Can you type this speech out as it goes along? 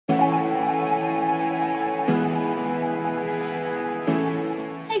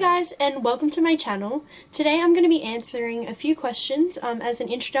guys, and welcome to my channel. Today I'm going to be answering a few questions as an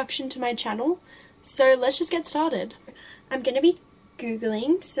introduction to my channel. So let's just get started. I'm going to be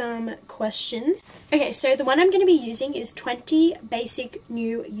googling some questions. Okay, so the one I'm going to be using is 20 basic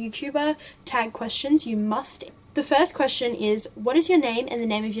new YouTuber tag questions you must. The first question is, what is your name and the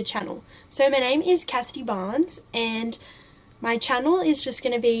name of your channel? So my name is Cassidy Barnes and my channel is just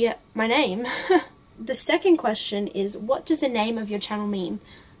going to be my name. The second question is, what does the name of your channel mean?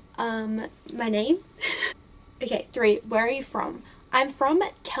 My name? Okay, 3, where are you from? I'm from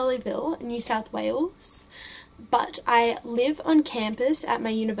Kellyville, New South Wales, but I live on campus at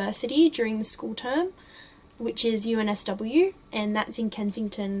my university during the school term, which is UNSW, and that's in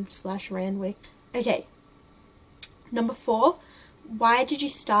Kensington/Randwick. Okay, number 4, why did you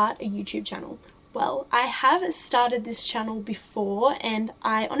start a YouTube channel? Well, I have started this channel before, and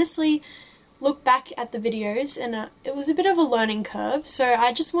I honestly look back at the videos and it was a bit of a learning curve, so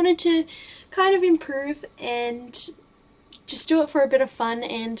I just wanted to kind of improve and just do it for a bit of fun.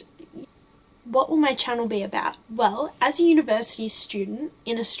 And what will my channel be about? Well, as a university student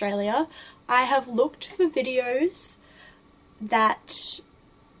in Australia, I have looked for videos that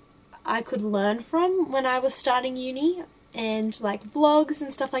I could learn from when I was starting uni, and like vlogs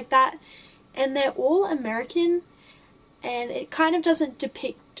and stuff like that, and they're all American, and it kind of doesn't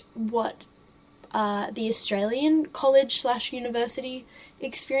depict what the Australian college/university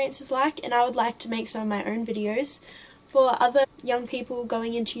experience is like, and I would like to make some of my own videos for other young people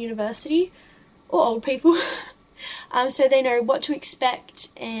going into university, or old people, so they know what to expect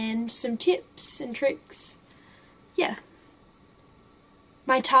and some tips and tricks. Yeah.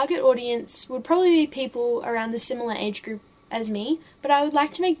 My target audience would probably be people around the similar age group as me, but I would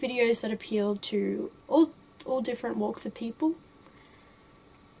like to make videos that appeal to all different walks of people.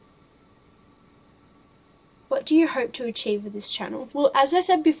 What do you hope to achieve with this channel? Well, as I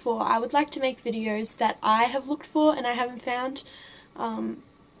said before, I would like to make videos that I have looked for and I haven't found,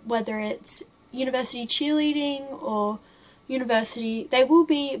 whether it's university cheerleading or university. They will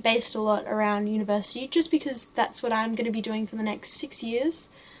be based a lot around university just because that's what I'm going to be doing for the next 6 years.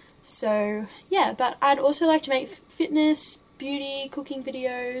 So yeah, but I'd also like to make fitness, beauty, cooking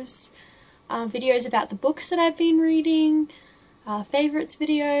videos, videos about the books that I've been reading, favorites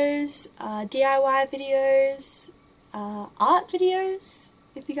videos, DIY videos, art videos,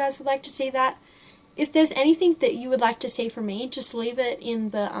 if you guys would like to see that. If there's anything that you would like to see from me, just leave it in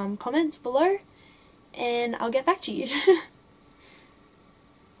the comments below and I'll get back to you.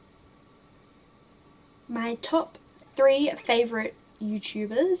 My top 3 favourite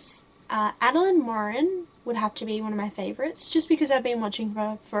YouTubers, Adeline Morin would have to be one of my favourites, just because I've been watching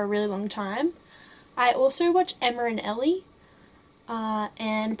her for a really long time. I also watch Emma and Ellie,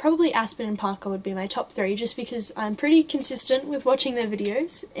 and probably Aspen and Parker would be my top 3, just because I'm pretty consistent with watching their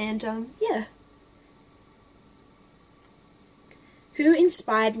videos, and yeah. Who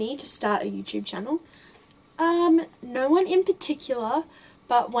inspired me to start a YouTube channel? No one in particular,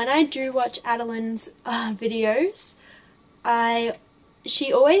 but when I do watch Adeline's videos,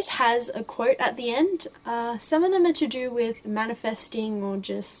 she always has a quote at the end. Some of them are to do with manifesting or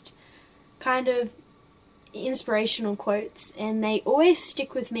just kind of inspirational quotes, and they always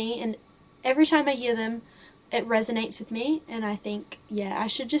stick with me, and every time I hear them it resonates with me, and I think, yeah, I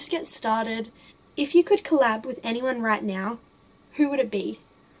should just get started. If you could collab with anyone right now, who would it be?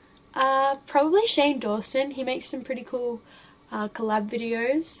 Probably Shane Dawson. He makes some pretty cool collab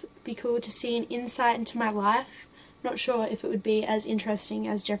videos. Be cool to see an insight into my life. Not sure if it would be as interesting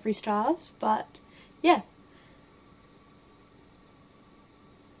as Jeffree Star's, but yeah.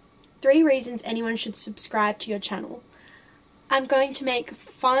 3 reasons anyone should subscribe to your channel. I'm going to make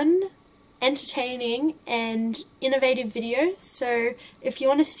fun, entertaining, and innovative videos, so if you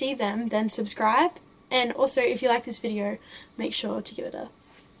want to see them, then subscribe. And also, if you like this video, make sure to give it a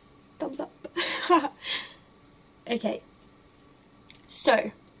thumbs up. Okay,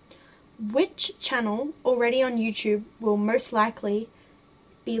 so which channel already on YouTube will most likely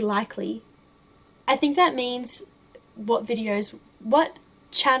be likely? I think that means what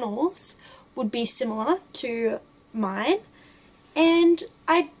channels would be similar to mine. And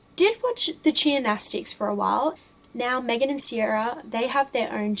I did watch the Cheernastics for a while. Now Megan and Sierra, they have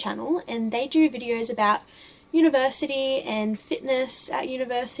their own channel and they do videos about university and fitness at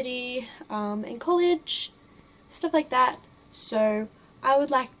university and college, stuff like that. So I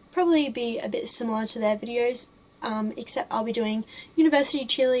would probably be a bit similar to their videos, except I'll be doing university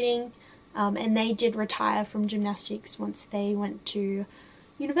cheerleading, and they did retire from gymnastics once they went to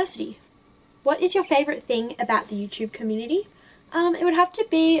university. What is your favourite thing about the YouTube community? It would have to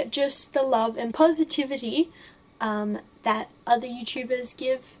be just the love and positivity that other YouTubers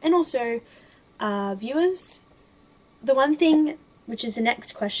give, and also viewers. The one thing, which is the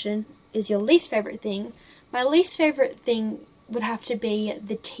next question, is your least favourite thing. My least favourite thing would have to be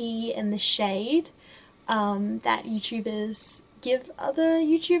the tea and the shade that YouTubers give other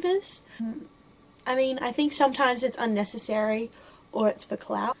YouTubers. I mean, I think sometimes it's unnecessary or it's for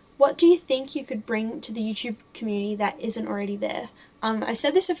clout. What do you think you could bring to the YouTube community that isn't already there? I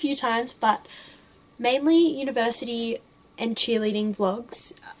said this a few times, but mainly university and cheerleading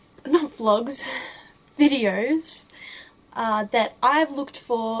vlogs, not vlogs, videos that I've looked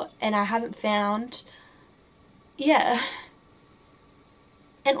for and I haven't found. Yeah.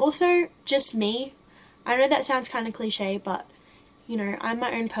 And also just me. I know that sounds kind of cliche, but you know, I'm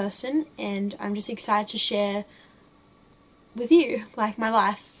my own person and I'm just excited to share with you, like, my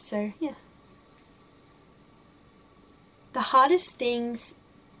life. So yeah. The hardest things...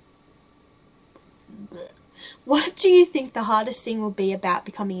 What do you think the hardest thing will be about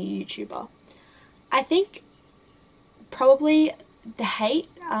becoming a YouTuber? I think probably the hate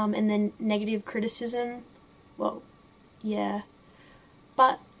and the negative criticism. Well, yeah.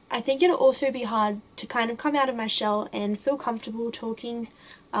 But I think it'll also be hard to kind of come out of my shell and feel comfortable talking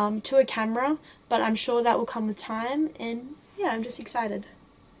to a camera, but I'm sure that will come with time, and yeah, I'm just excited.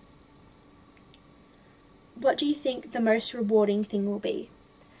 What do you think the most rewarding thing will be?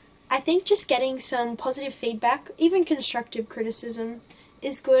 I think just getting some positive feedback, even constructive criticism,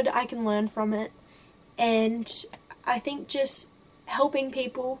 is good. I can learn from it. And I think just helping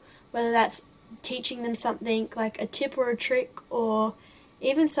people, whether that's teaching them something like a tip or a trick or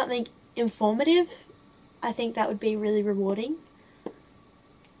even something informative, I think that would be really rewarding.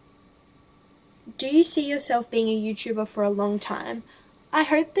 Do you see yourself being a YouTuber for a long time? I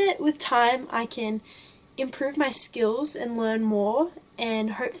hope that with time I can improve my skills and learn more,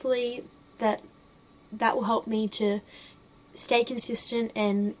 and hopefully that will help me to stay consistent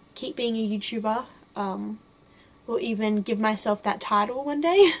and keep being a YouTuber, or even give myself that title one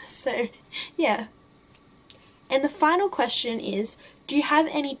day. So yeah. And the final question is, do you have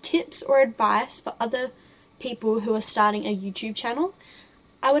any tips or advice for other people who are starting a YouTube channel?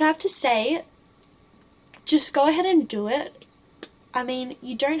 I would have to say, just go ahead and do it. I mean,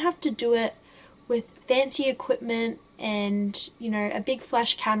 you don't have to do it with fancy equipment and, you know, a big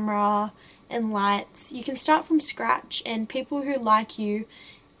flash camera and lights. You can start from scratch, and people who like you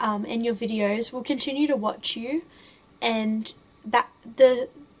and your videos will continue to watch you, and that the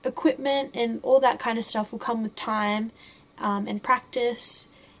equipment and all that kind of stuff will come with time and practice,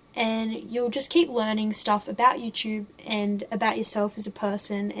 and you'll just keep learning stuff about YouTube and about yourself as a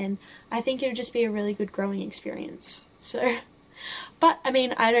person, and I think it'll just be a really good growing experience. So, but I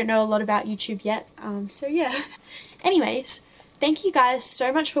mean, I don't know a lot about YouTube yet, so yeah. Anyways, thank you guys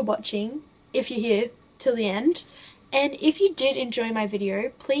so much for watching, if you're here till the end. And if you did enjoy my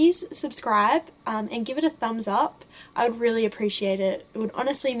video, please subscribe and give it a thumbs up. I would really appreciate it. It would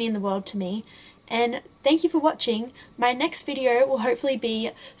honestly mean the world to me. And thank you for watching. My next video will hopefully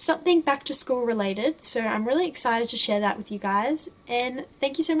be something back to school related, so I'm really excited to share that with you guys. And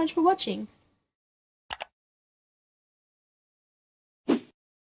thank you so much for watching.